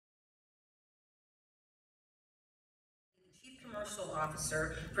Commercial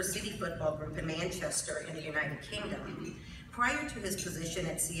Officer for City Football Group in Manchester in the United Kingdom. Prior to his position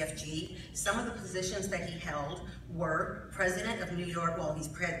at CFG, some of the positions that he held were President of New York, he's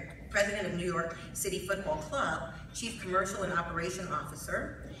President of New York City Football Club, Chief Commercial and Operation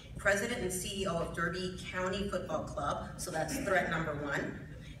Officer, President and CEO of Derby County Football Club, so that's threat number one.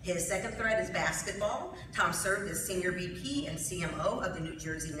 His second threat is basketball. Tom served as Senior VP and CMO of the New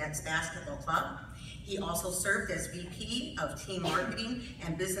Jersey Nets Basketball Club. He also served as VP of Team Marketing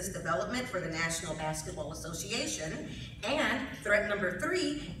and Business Development for the National Basketball Association. And threat number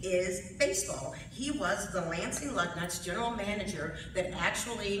three is baseball. He was the Lansing Lugnuts general manager that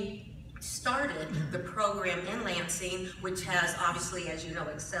actually started the program in Lansing, which has obviously, as you know,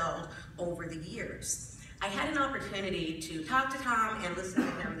 excelled over the years. I had an opportunity to talk to Tom and listen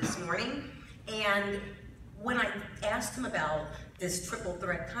to him this morning, and when I asked him about this triple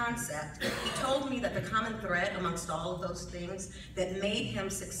threat concept, he told me that the common thread amongst all of those things that made him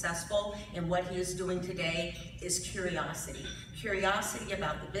successful in what he is doing today is curiosity. Curiosity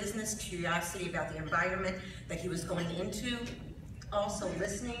about the business, curiosity about the environment that he was going into, also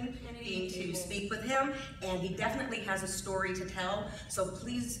listening to speak with him, and he definitely has a story to tell. So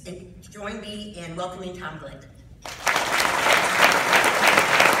please join me in welcoming Tom Glick.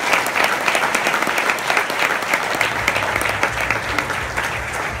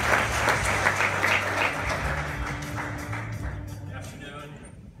 Good afternoon.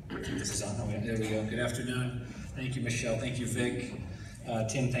 This is on. Oh, there we go. Good afternoon. Thank you, Michelle. Thank you, Vic.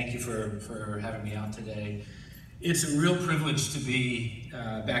 Tim, thank you for having me out today. It's a real privilege to be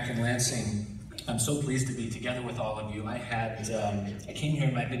back in Lansing. I'm so pleased to be together with all of you. I came here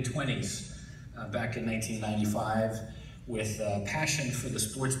in my mid-20s back in 1995 with a passion for the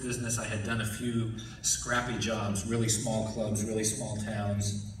sports business. I had done a few scrappy jobs, really small clubs, really small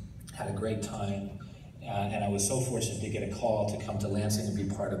towns, had a great time, and I was so fortunate to get a call to come to Lansing and be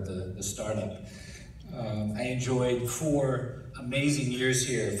part of the startup. I enjoyed 4 amazing years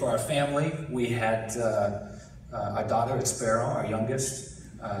here. For our family, we had our daughter at Sparrow, our youngest,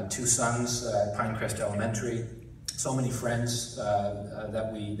 2 sons at Pinecrest Elementary, so many friends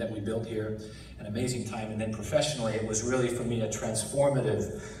that we built here, an amazing time. And then professionally, it was really for me a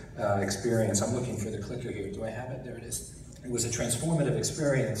transformative experience. I'm looking for the clicker here. Do I have it? There it is. It was a transformative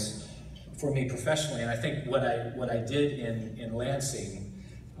experience for me professionally, and I think what I did in Lansing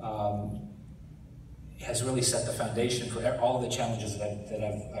has really set the foundation for all the challenges that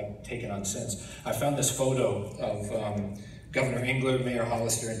I've taken on since. I found this photo of Governor Engler, Mayor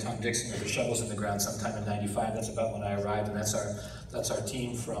Hollister, and Tom Dixon with the shovels in the ground sometime in '95. That's about when I arrived, and that's our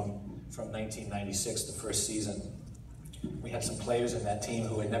team from 1996, the first season. We had some players in that team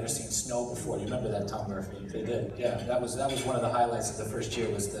who had never seen snow before. You remember that, Tom Murphy? They did. Yeah, that was one of the highlights of the first year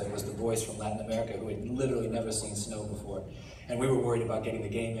was the boys from Latin America who had literally never seen snow before, and we were worried about getting the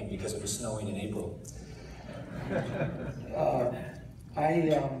game in because it was snowing in April.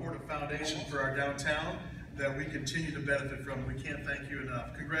 Support a foundation for our downtown that we continue to benefit from. We can't thank you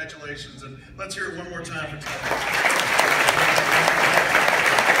enough. Congratulations, and let's hear it one more time for Tom.